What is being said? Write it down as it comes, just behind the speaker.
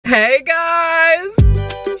Hey guys!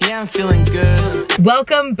 Yeah, I'm feeling good.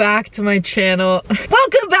 Welcome back to my channel.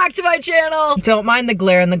 Welcome back to my channel! Don't mind the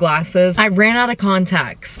glare in the glasses. I ran out of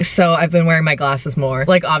contacts, so I've been wearing my glasses more.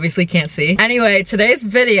 Like, obviously can't see. Anyway, today's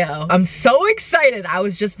video, I'm so excited. I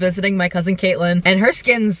was just visiting my cousin Caitlin, and her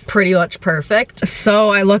skin's pretty much perfect. So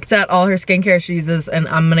I looked at all her skincare she uses, and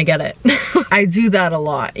I'm gonna get it. I do that a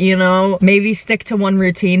lot, you know? Maybe stick to one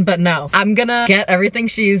routine, but no. I'm gonna get everything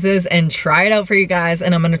she uses and try it out for you guys,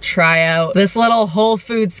 and I'm gonna try out this little Whole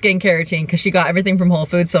Foods skincare routine because she got everything from Whole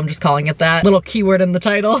Foods, so I'm just calling it that. Little keyword in the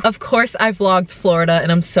title. Of course, I vlogged Florida,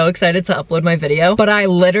 and I'm so excited to upload my video, but I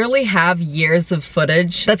literally have years of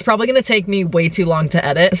footage that's probably gonna take me way too long to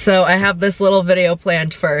edit, so I have this little video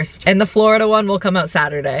planned first, and the Florida one will come out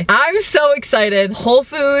Saturday. I'm so excited. Whole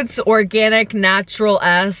Foods, organic,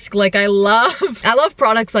 natural-esque. Like, I love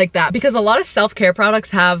products like that because a lot of self-care products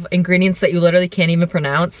have ingredients that you literally can't even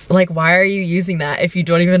pronounce. Like, why are you using that if you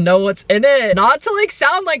don't even know what's in it? Not to like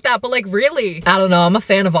sound like that, but like really. I don't know, I'm a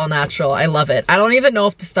fan of all natural. I love it. I don't even know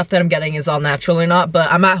if the stuff that I'm getting is all natural or not,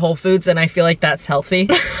 but I'm at Whole Foods and I feel like that's healthy.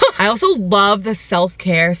 I also love the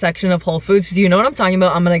self-care section of Whole Foods. Do you know what I'm talking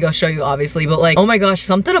about? I'm gonna go show you obviously, but like, oh my gosh,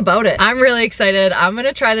 something about it. I'm really excited. I'm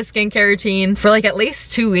gonna try the skincare routine for like at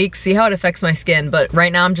least 2 weeks, see how it affects my skin, but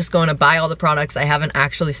right now I'm just going to buy all the products. I haven't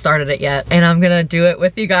actually started it yet, and I'm gonna do it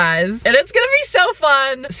with you guys, and it's gonna be so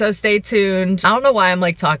fun. So stay tuned. I don't know why I'm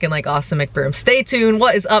like talking like Austin McBroom. Stay tuned.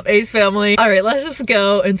 What is up, Ace family? All right, let's just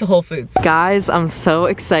go into Whole Foods. Guys, I'm so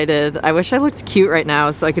excited. I wish I looked cute right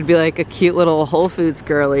now so I could be like a cute little Whole Foods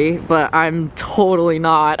girly, but I'm totally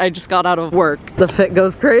not. I just got out of work. The fit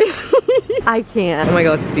goes crazy. I can't. Oh my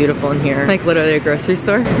god, it's beautiful in here. Like literally a grocery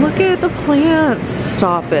store. Look at the plants.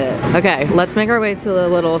 Stop it. Okay, let's make our way to the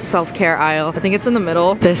little self-care aisle. I think it's in the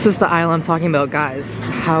middle. This is the aisle I'm talking about, guys.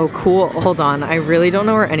 How cool. Hold on, I really don't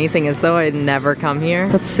know where anything is though. I'd never come here.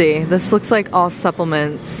 Let's see. This looks like all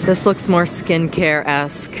supplements. This looks more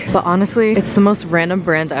skincare-esque. But honestly, it's the most random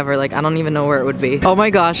brand ever. Like, I don't even know where it would be. Oh my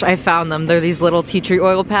gosh, I found them. They're these little tea tree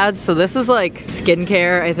oil pads. So this is like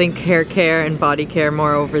skincare. I think hair care and body care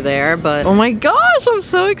more over there, but oh my gosh, I'm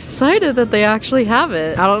so excited that they actually have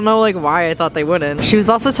it. I don't know like why I thought they wouldn't. She was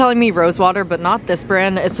also telling me rose water, but not this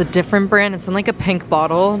brand. It's a different brand. It's in like a pink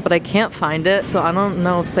bottle, but I can't find it, so I don't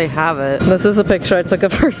know if they have it. This is a picture I took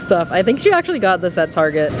of her stuff. I think she actually got this at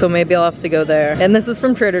Target, so maybe I'll have to go there. And this is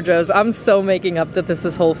from Trader Joe's. I'm so making up that this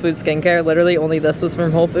is Whole Foods skincare. Literally only this was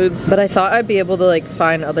from Whole Foods, but I thought I'd be able to like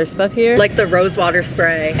find other stuff here, like the rose water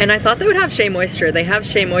spray. And I thought they would have Shea Moisture. They have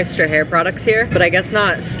Shea Moisture hair products here, but I guess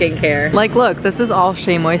not skincare. Like, look, this is all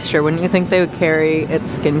Shea Moisture. Wouldn't you think they would carry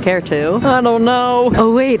its skincare too? I don't know.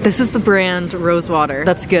 Oh wait, this is the brand Rose Water.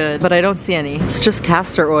 That's good, but I don't see any. It's just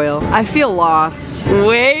castor oil. I feel lost.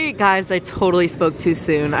 Wait, guys, I totally spoke too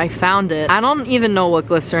soon. I found it. I don't even know what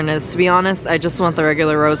glycerin is, to be honest. I just want the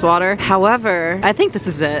regular rose water. However, I think this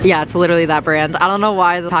is it. Yeah, it's literally that brand. I don't know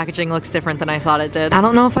why the packaging looks different than I thought it did. I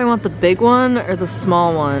don't know if I want the big one or the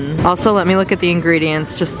small one. Also, let me look at the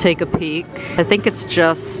ingredients. Just take a peek. I think it's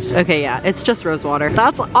just, okay, yeah, it's just rose water.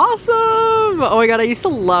 That's awesome! Oh my god, I used to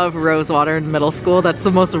love rose water in middle school. That's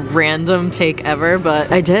the most random take ever,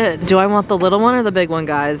 but I did. Do I want the little one or the big one,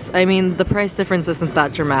 guys? I mean, the price difference isn't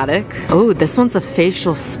that dramatic. Oh, this one's a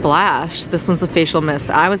facial splash. This one's a facial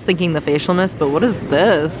mist. I was thinking the facial mist, but what is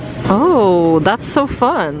this? Oh, that's so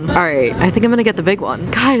fun. All right, I think I'm gonna get the big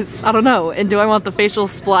one. Guys, I don't know. And do I want the facial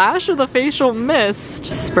splash or the facial mist?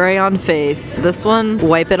 Spray on face. This one,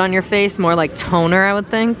 wipe it on your face, more like toner, I would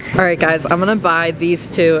think. All right, guys, I'm gonna buy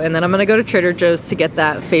these two, and then I'm gonna go to Trader Joe's to get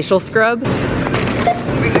that facial scrub.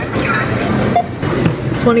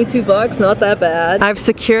 22 bucks, not that bad. I've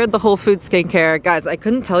secured the Whole Foods skincare. Guys, I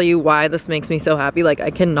couldn't tell you why this makes me so happy. Like,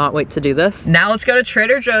 I cannot wait to do this. Now let's go to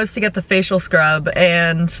Trader Joe's to get the facial scrub,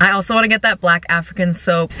 and I also want to get that Black African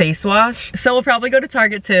Soap face wash. So we'll probably go to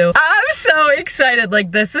Target too. I'm so excited.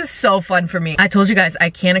 Like, this is so fun for me. I told you guys,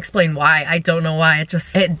 I can't explain why. I don't know why.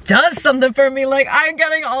 It does something for me. Like, I'm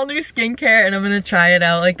getting all new skincare and I'm gonna try it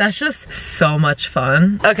out. Like, that's just so much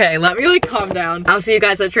fun. Okay, let me like calm down. I'll see you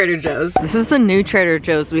guys at Trader Joe's. This is the new Trader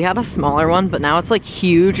Joe's. We had a smaller one, but now it's like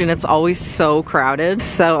huge and it's always so crowded.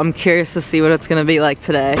 So I'm curious to see what it's gonna be like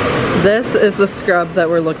today. This is the scrub that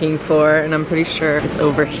we're looking for, and I'm pretty sure it's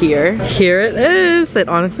over here. Here it is. It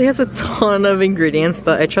honestly has a ton of ingredients,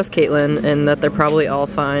 but I trust Caitlin in that they're probably all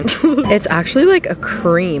fine. It's actually like a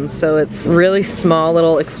cream, so it's really small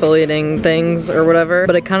little exfoliating things or whatever,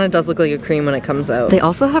 but it kind of does look like a cream when it comes out. They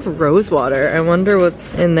also have rose water. I wonder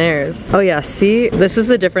what's in theirs. Oh yeah, see? This is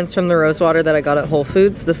the difference from the rose water that I got at Whole Foods.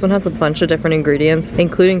 Foods. This one has a bunch of different ingredients,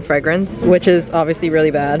 including fragrance, which is obviously really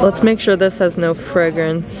bad. Let's make sure this has no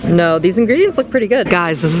fragrance. No, these ingredients look pretty good.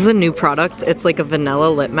 Guys, this is a new product. It's like a vanilla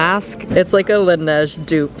lip mask. It's like a Laneige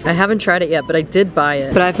dupe. I haven't tried it yet, but I did buy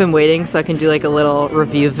it. But I've been waiting so I can do like a little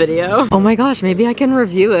review video. Oh my gosh, maybe I can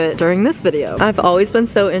review it during this video. I've always been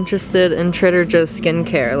so interested in Trader Joe's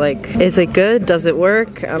skincare. Like, is it good? Does it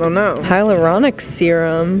work? I don't know. Hyaluronic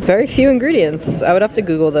serum. Very few ingredients. I would have to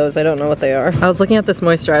Google those. I don't know what they are. I was looking at this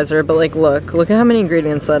moisturizer, but like, look at how many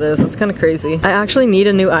ingredients that is. That's kind of crazy. I actually need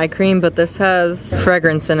a new eye cream, but this has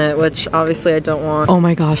fragrance in it, which obviously I don't want. Oh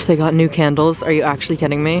my gosh, they got new candles. Are you actually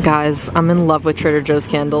kidding me? Guys, I'm in love with Trader Joe's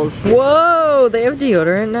candles. Whoa, they have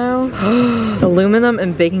deodorant now. Aluminum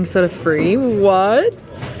and baking soda free. What?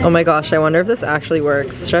 Oh my gosh, I wonder if this actually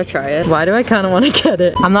works. Should I try it? Why do I kind of want to get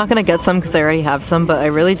it? I'm not gonna get some because I already have some, but I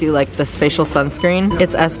really do like this facial sunscreen.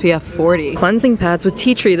 It's SPF 40. Cleansing pads with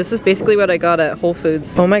tea tree. This is basically what I got at Whole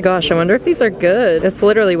Foods. Oh my gosh, I wonder if these are good. It's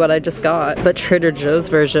literally what I just got, but Trader Joe's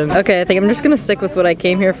version. Okay, I think I'm just gonna stick with what I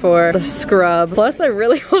came here for, the scrub. Plus, I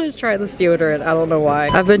really want to try this deodorant. I don't know why.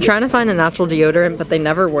 I've been trying to find a natural deodorant, but they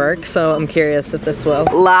never work, so I'm curious if this will.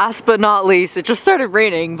 Last but not least, it just started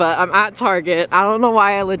raining, but I'm at Target. I don't know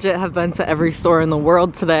why I legit have been to every store in the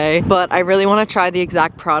world today, but I really want to try the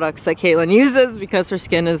exact products that Caitlin uses because her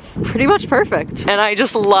skin is pretty much perfect. And I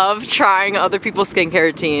just love trying other people's skincare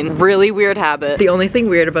routine. Really weird habit. The only thing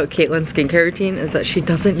weird about Caitlin's skincare routine is that she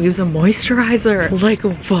doesn't use a moisturizer. Like,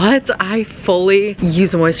 what? I fully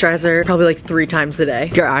use a moisturizer probably like 3 times a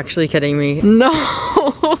day. You're actually kidding me. No.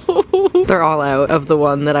 They're all out of the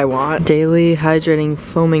one that I want. Daily hydrating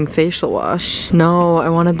foaming facial wash. No, I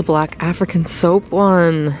wanted the black African soap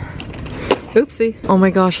one. Oopsie. Oh my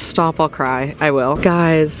gosh, stop, I'll cry. I will.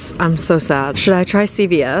 Guys, I'm so sad. Should I try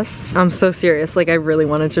CVS? I'm so serious, like I really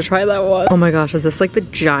wanted to try that one. Oh my gosh, is this like the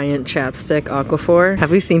giant chapstick Aquaphor?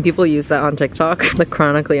 Have we seen people use that on TikTok? The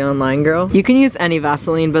chronically online girl. You can use any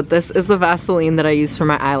Vaseline, but this is the Vaseline that I use for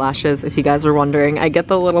my eyelashes, if you guys were wondering. I get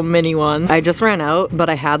the little mini one. I just ran out, but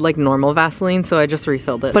I had like normal Vaseline, so I just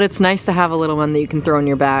refilled it. But it's nice to have a little one that you can throw in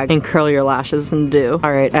your bag and curl your lashes and do.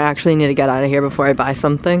 All right, I actually need to get out of here before I buy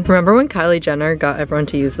something. Remember when Kylie Jenner got everyone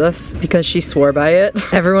to use this because she swore by it?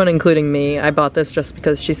 Everyone, including me. I bought this just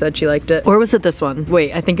because she said she liked it. Or was it this one?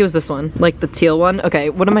 Wait, I think it was this one. Like the teal one. Okay,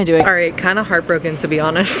 what am I doing? All right, kind of heartbroken to be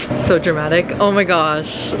honest. So dramatic. Oh my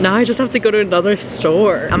gosh. Now I just have to go to another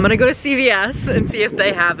store. I'm gonna go to CVS and see if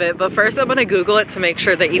they have it. But first I'm gonna Google it to make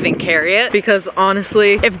sure they even carry it. Because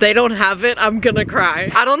honestly, if they don't have it, I'm gonna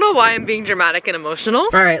cry. I don't know why I'm being dramatic and emotional.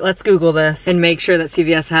 All right, let's Google this and make sure that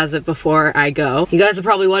CVS has it before I go. You guys are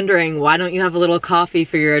probably wondering, why don't you have a little coffee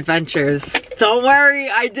for your adventures? Don't worry,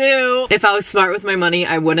 I do. If I was smart with my money,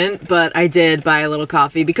 I wouldn't, but I did buy a little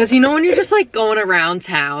coffee because you know when you're just like going around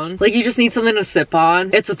town, like you just need something to sip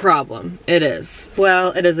on, it's a problem. It is.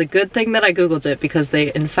 Well, it is a good thing that I Googled it because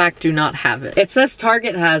they in fact do not have it. It says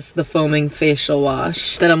Target has the foaming facial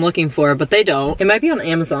wash that I'm looking for, but they don't. It might be on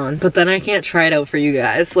Amazon, but then I can't try it out for you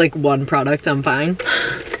guys. Like one product, I'm fine.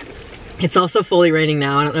 It's also fully raining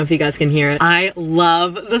now. I don't know if you guys can hear it. I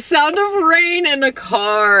love the sound of rain in a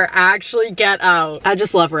car. Actually, get out. I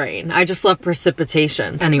just love rain. I just love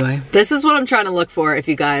precipitation. Anyway, this is what I'm trying to look for if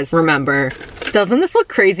you guys remember. Doesn't this look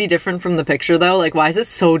crazy different from the picture though? Like, why is it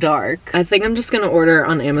so dark? I think I'm just gonna order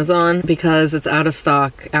on Amazon because it's out of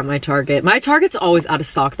stock at my Target. My Target's always out of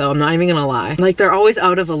stock though, I'm not even gonna lie. Like, they're always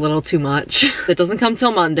out of a little too much. It doesn't come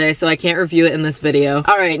till Monday, so I can't review it in this video.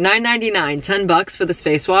 All right, $9.99, 10 bucks for this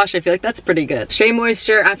face wash. I feel like that's pretty good. Shea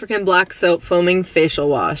Moisture African Black Soap Foaming Facial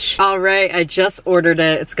Wash. All right, I just ordered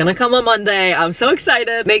it. It's gonna come on Monday. I'm so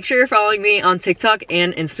excited. Make sure you're following me on TikTok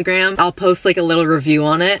and Instagram. I'll post like a little review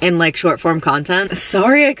on it and like short form content.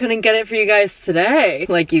 Sorry I couldn't get it for you guys today.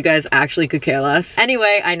 Like, you guys actually could care less.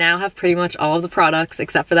 Anyway, I now have pretty much all of the products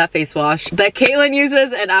except for that face wash that Caitlin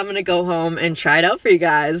uses, and I'm gonna go home and try it out for you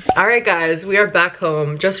guys. All right guys, we are back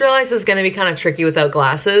home. Just realized it's gonna be kind of tricky without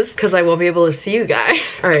glasses because I won't be able to see you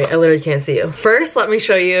guys. All right, I literally can't see you. First, let me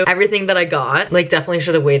show you everything that I got. Like, definitely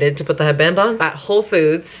should have waited to put the headband on. At Whole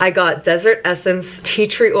Foods, I got Desert Essence Tea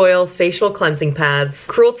Tree Oil Facial Cleansing Pads.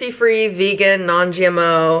 Cruelty-free, vegan,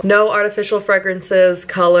 non-GMO, no artificial fragrances,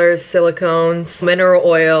 colors, silicones, mineral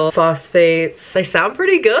oil, phosphates. They sound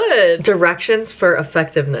pretty good. Directions for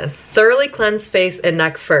effectiveness. Thoroughly cleanse face and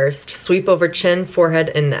neck first. Sweep over chin, forehead,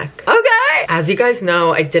 and neck. Okay, Okay, as you guys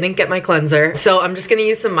know, I didn't get my cleanser, so I'm just gonna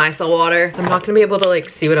use some micellar water. I'm not gonna be able to like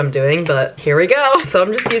see what I'm doing, but here we go. So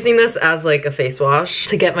I'm just using this as like a face wash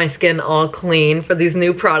to get my skin all clean for these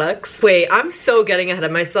new products. Wait, I'm so getting ahead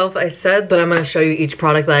of myself. I said that I'm gonna show you each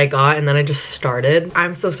product that I got, and then I just started.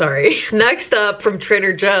 I'm so sorry. Next up, from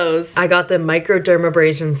Trader Joe's, I got the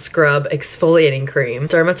microdermabrasion scrub exfoliating cream,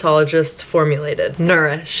 dermatologist formulated.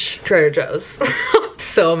 Nourish. Trader Joe's.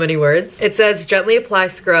 So many words. It says gently apply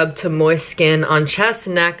scrub to moist skin on chest,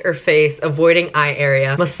 neck, or face, avoiding eye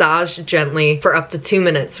area. Massage gently for up to 2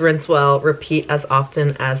 minutes. Rinse well. Repeat as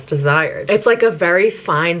often as desired. It's like a very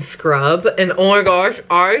fine scrub, and oh my gosh,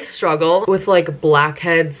 I struggle with like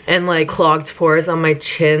blackheads and like clogged pores on my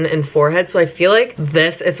chin and forehead, so I feel like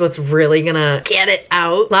this is what's really gonna get it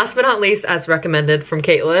out. Last but not least, as recommended from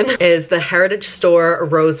Caitlin, is the Heritage Store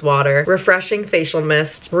Rose Water Refreshing Facial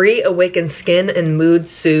Mist. Reawaken skin and mood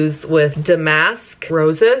soothed with damask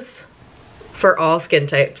roses for all skin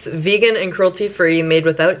types. Vegan and cruelty-free, made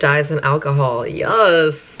without dyes and alcohol.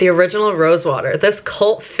 Yes. The original rose water. This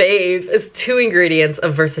cult fave is 2 ingredients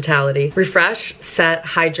of versatility. Refresh, set,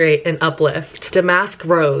 hydrate, and uplift. Damask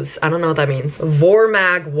rose. I don't know what that means.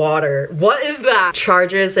 Vormag water. What is that?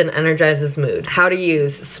 Charges and energizes mood. How to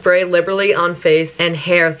use. Spray liberally on face and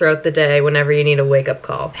hair throughout the day whenever you need a wake-up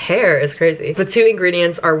call. Hair is crazy. The 2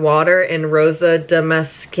 ingredients are water and Rosa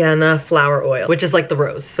Damascena flower oil, which is like the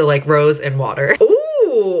rose. So like rose and water.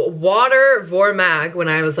 Ooh, water Vormag. When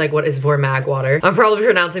I was like, what is Vormag water? I'm probably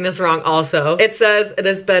pronouncing this wrong also. It says it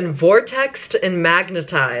has been vortexed and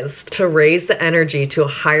magnetized to raise the energy to a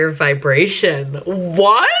higher vibration.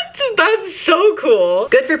 What? That's so cool.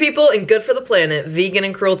 Good for people and good for the planet. Vegan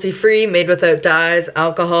and cruelty free, made without dyes,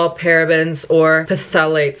 alcohol, parabens, or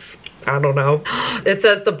phthalates. I don't know. It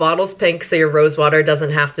says the bottle's pink, so your rose water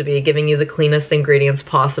doesn't have to be, giving you the cleanest ingredients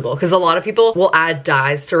possible. Because a lot of people will add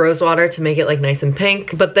dyes to rose water to make it like nice and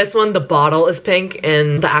pink. But this one, the bottle is pink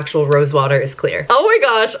and the actual rose water is clear. Oh my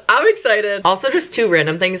gosh, I'm excited. Also, just 2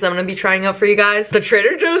 random things I'm gonna be trying out for you guys. The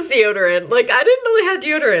Trader Joe's deodorant. Like, I didn't know they had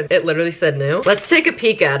deodorant. It literally said new. Let's take a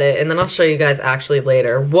peek at it and then I'll show you guys actually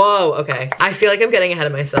later. Whoa, okay. I feel like I'm getting ahead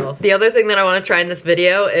of myself. The other thing that I want to try in this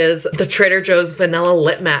video is the Trader Joe's vanilla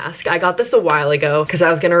lip mask. I got this a while ago because I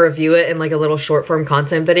was gonna review it in like a little short form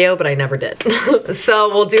content video, but I never did. So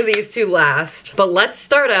we'll do these 2 last. But let's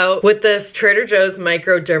start out with this Trader Joe's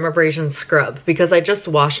microdermabrasion scrub, because I just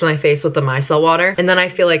washed my face with the micellar water, and then I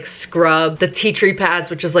feel like scrub, the tea tree pads,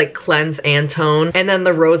 which is like cleanse and tone, and then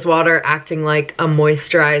the rose water acting like a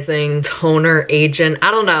moisturizing toner agent.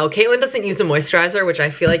 I don't know. Caitlin doesn't use a moisturizer, which I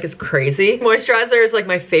feel like is crazy. Moisturizer is like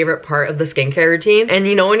my favorite part of the skincare routine. And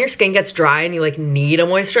you know when your skin gets dry and you like need a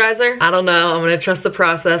moisturizer? I don't know. I'm gonna trust the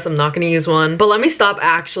process. I'm not gonna use one. But let me stop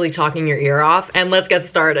actually talking your ear off and let's get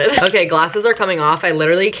started. Okay, glasses are coming off. I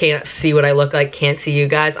literally can't see what I look like. Can't see you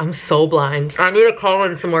guys. I'm so blind. I need to call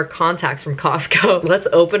in some more contacts from Costco. Let's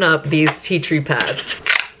open up these tea tree pads.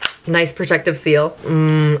 Nice protective seal.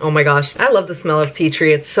 Oh my gosh. I love the smell of tea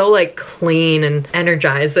tree. It's so like clean and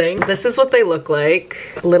energizing. This is what they look like.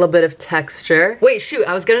 A little bit of texture. Wait, shoot,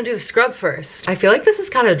 I was gonna do the scrub first. I feel like this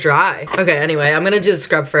is kind of dry. Okay, anyway, I'm gonna do the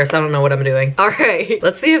scrub first. I don't know what I'm doing. All right,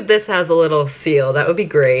 let's see if this has a little seal. That would be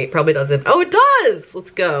great. Probably doesn't. Oh, it does.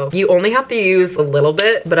 Let's go. You only have to use a little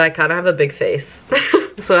bit, but I kind of have a big face.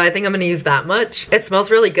 So I think I'm gonna use that much. It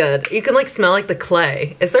smells really good. You can like smell like the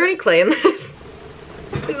clay. Is there any clay in this?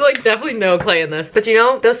 There's like definitely no clay in this. But you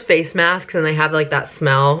know those face masks and they have like that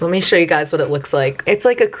smell? Let me show you guys what it looks like. It's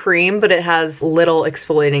like a cream, but it has little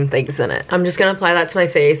exfoliating things in it. I'm just gonna apply that to my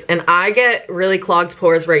face, and I get really clogged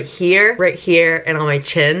pores right here, and on my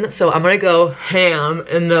chin. So I'm gonna go ham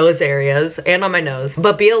in those areas and on my nose.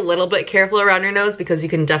 But be a little bit careful around your nose because you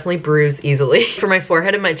can definitely bruise easily. For my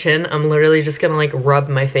forehead and my chin, I'm literally just gonna like rub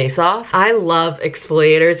my face off. I love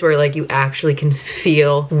exfoliators where like you actually can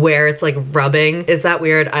feel where it's like rubbing. Is that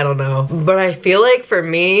weird? I don't know. But I feel like for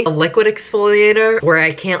me, a liquid exfoliator where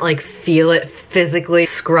I can't like feel it physically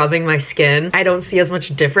scrubbing my skin, I don't see as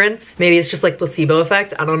much difference. Maybe it's just like placebo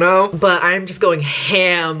effect, I don't know. But I'm just going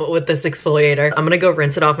ham with this exfoliator. I'm gonna go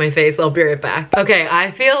rinse it off my face. I'll be right back. Okay,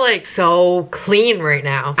 I feel like so clean right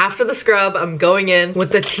now. After the scrub, I'm going in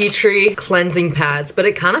with the tea tree cleansing pads, but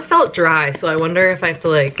it kind of felt dry, so I wonder if I have to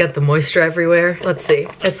like get the moisture everywhere. Let's see.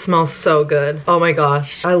 It smells so good. Oh my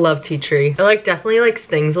gosh, I love tea tree. It like definitely like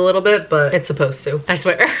stings a little bit, but it's supposed to, I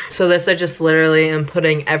swear. So this I just literally am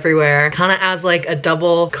putting everywhere, kind of as has like a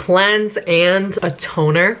double cleanse and a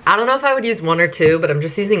toner. I don't know if I would use one or two, but I'm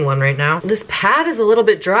just using one right now. This pad is a little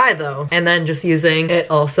bit dry though. And then just using it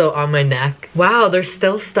also on my neck. Wow, there's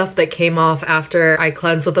still stuff that came off after I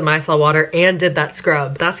cleansed with the micellar water and did that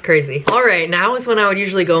scrub. That's crazy. All right, now is when I would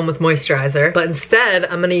usually go in with moisturizer, but instead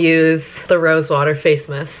I'm gonna use the rose water face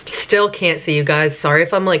mist. Still can't see you guys. Sorry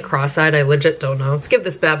if I'm like cross-eyed, I legit don't know. Let's give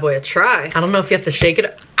this bad boy a try. I don't know if you have to shake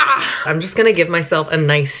it. I'm just gonna give myself a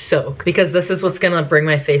nice soak because this is what's gonna bring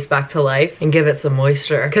my face back to life and give it some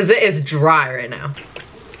moisture because it is dry right now.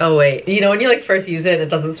 Oh wait, you know when you like first use it and it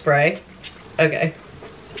doesn't spray? Okay.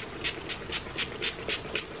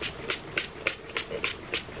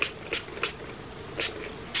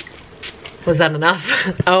 Was that enough?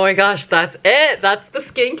 Oh my gosh, that's it. That's the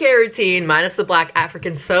skincare routine minus the black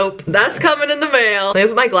African soap. That's coming in the mail. Let me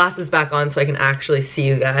put my glasses back on so I can actually see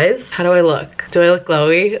you guys. How do I look? Do I look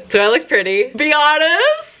glowy? Do I look pretty? Be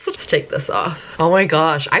honest. Let's take this off. Oh my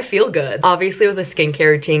gosh, I feel good. Obviously with a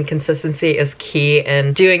skincare routine, consistency is key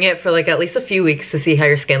and doing it for like at least a few weeks to see how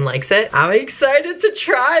your skin likes it. I'm excited to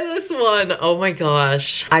try this one. Oh my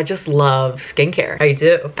gosh. I just love skincare. I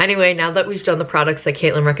do. Anyway, now that we've done the products that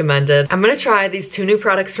Caitlin recommended, I'm gonna try these two new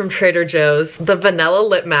products from Trader Joe's. The vanilla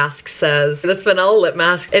lip mask says, this vanilla lip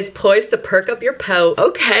mask is poised to perk up your pout.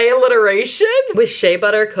 Okay, alliteration. With shea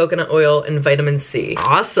butter, coconut oil, and vitamin C.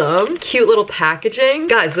 Awesome. Cute little packaging.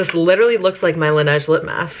 Guys, this literally looks like my Laneige lip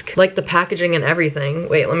mask. Like the packaging and everything.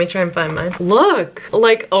 Wait, let me try and find mine. Look,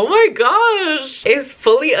 like, oh my gosh. It's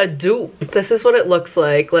fully a dupe. This is what it looks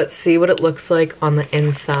like. Let's see what it looks like on the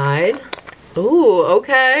inside. Ooh,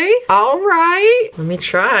 okay. All right. Let me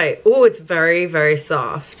try. Ooh, it's very, very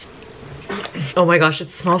soft. Oh my gosh,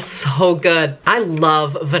 it smells so good. I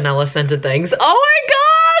love vanilla scented things. Oh my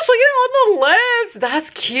gosh, look at it on the lips. That's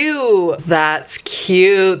cute. That's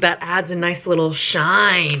cute. That adds a nice little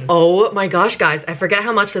shine. Oh my gosh, guys, I forget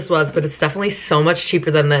how much this was, but it's definitely so much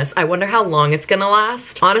cheaper than this. I wonder how long it's gonna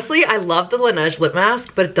last. Honestly, I love the Laneige lip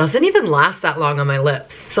mask, but it doesn't even last that long on my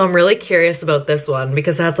lips. So I'm really curious about this one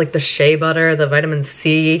because it has like the shea butter, the vitamin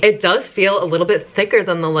C. It does feel a little bit thicker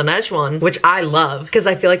than the Laneige one, which I love because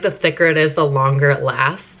I feel like the thicker it is, the longer it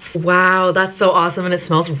lasts. Wow, that's so awesome and it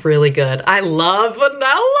smells really good. I love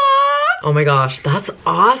vanilla. Oh my gosh, that's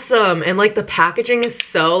awesome. And like the packaging is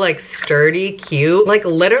so like sturdy, cute, like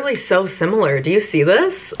literally so similar. Do you see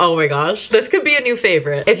this? Oh my gosh, this could be a new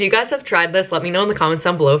favorite. If you guys have tried this, let me know in the comments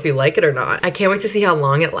down below if you like it or not. I can't wait to see how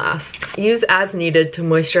long it lasts. Use as needed to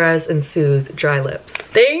moisturize and soothe dry lips.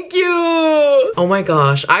 Thank you. Oh my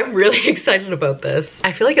gosh, I'm really excited about this.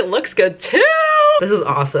 I feel like it looks good too. This is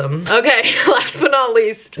awesome. Okay, last but not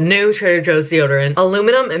least, new Trader Joe's deodorant.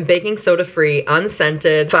 Aluminum and baking soda free,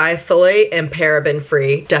 unscented, phthalate and paraben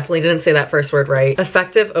free. Definitely didn't say that first word right.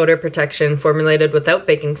 Effective odor protection formulated without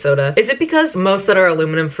baking soda. Is it because most that are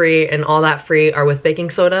aluminum free and all that free are with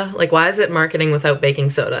baking soda? Like why is it marketing without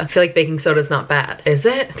baking soda? I feel like baking soda is not bad. Is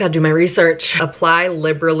it? Gotta do my research. Apply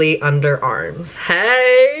liberally underarms.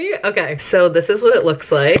 Hey! Okay, so this is what it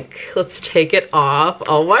looks like. Let's take it off.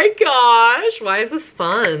 Oh my gosh, why is this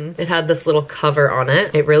fun? It had this little cover on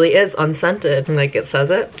it. It really is unscented, like it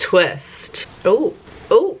says it. Twist. Oh,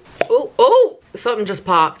 oh, oh, oh, something just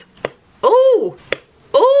popped. Oh,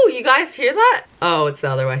 oh, you guys hear that? Oh, it's the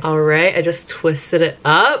other way. All right, I just twisted it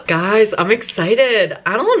up. Guys, I'm excited.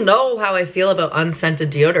 I don't know how I feel about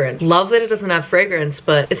unscented deodorant. Love that it doesn't have fragrance,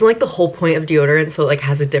 but isn't like the whole point of deodorant so it like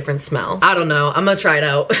has a different smell? I don't know, I'm gonna try it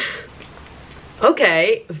out.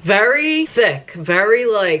 Okay, very thick, very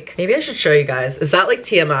like, maybe I should show you guys. Is that like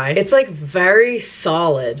TMI? It's like very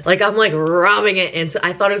solid. Like I'm like rubbing it into,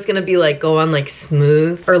 I thought it was gonna be like go on like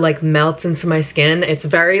smooth or like melt into my skin. It's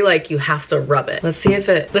very like you have to rub it. Let's see if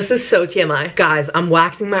it, this is so TMI. Guys, I'm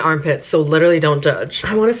waxing my armpits, so literally don't judge.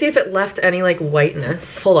 I wanna see if it left any like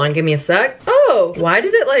whiteness. Hold on, give me a sec. Oh, why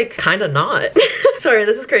did it like kinda not? Sorry,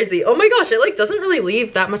 this is crazy. Oh my gosh, it like doesn't really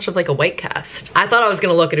leave that much of like a white cast. I thought I was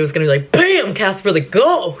gonna look and it was gonna be like, bam, cast for the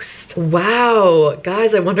ghost. Wow,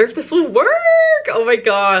 guys, I wonder if this will work. Oh my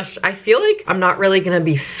gosh, I feel like I'm not really gonna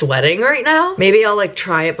be sweating right now. Maybe I'll like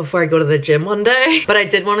try it before I go to the gym one day, but I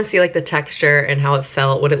did want to see like the texture and how it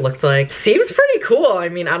felt, what it looked like. Seems pretty cool. I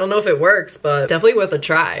mean, I don't know if it works, but definitely worth a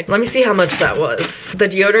try. Let me see how much that was. The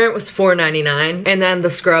deodorant was $4.99 and then the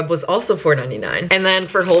scrub was also $4.99. $9.99. And then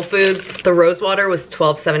for Whole Foods, the rose water was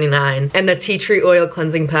 $12.79 and the tea tree oil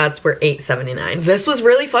cleansing pads were $8.79. This was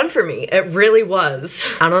really fun for me. It really was.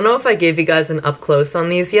 I don't know if I gave you guys an up close on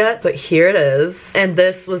these yet, but here it is. And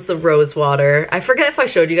this was the rose water. I forget if I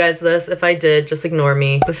showed you guys this. If I did, just ignore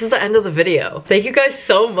me. This is the end of the video. Thank you guys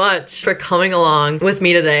so much for coming along with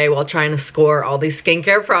me today while trying to score all these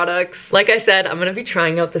skincare products. Like I said, I'm gonna be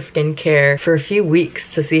trying out the skincare for a few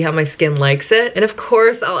weeks to see how my skin likes it. And of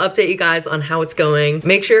course, I'll update you guys on how it's going.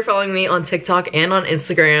 Make sure you're following me on TikTok and on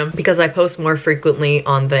Instagram because I post more frequently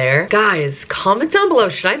on there. Guys, comment down below,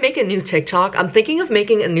 should I make a new TikTok? I'm thinking of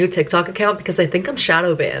making a new TikTok account because I think I'm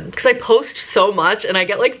shadow banned. Because I post so much and I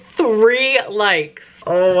get like 3 likes.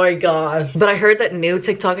 Oh my god. But I heard that new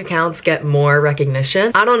TikTok accounts get more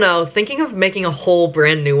recognition. I don't know, thinking of making a whole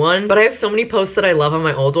brand new one, but I have so many posts that I love on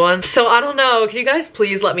my old one. So I don't know, can you guys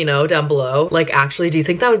please let me know down below? Like, actually, do you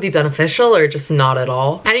think that would be beneficial or just not at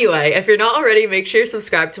all? Anyway, if you're not already, make sure you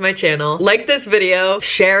subscribe to my channel, like this video,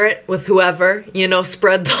 share it with whoever, you know,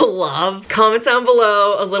 spread the love. Comment down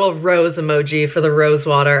below a little rose emoji for the rose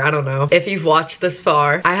water. I don't know if you've watched this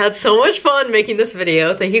far. I had so much fun making this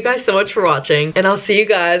video. Thank you guys so much for watching, and I'll see you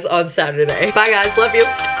guys on Saturday. Bye guys, love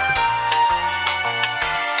you.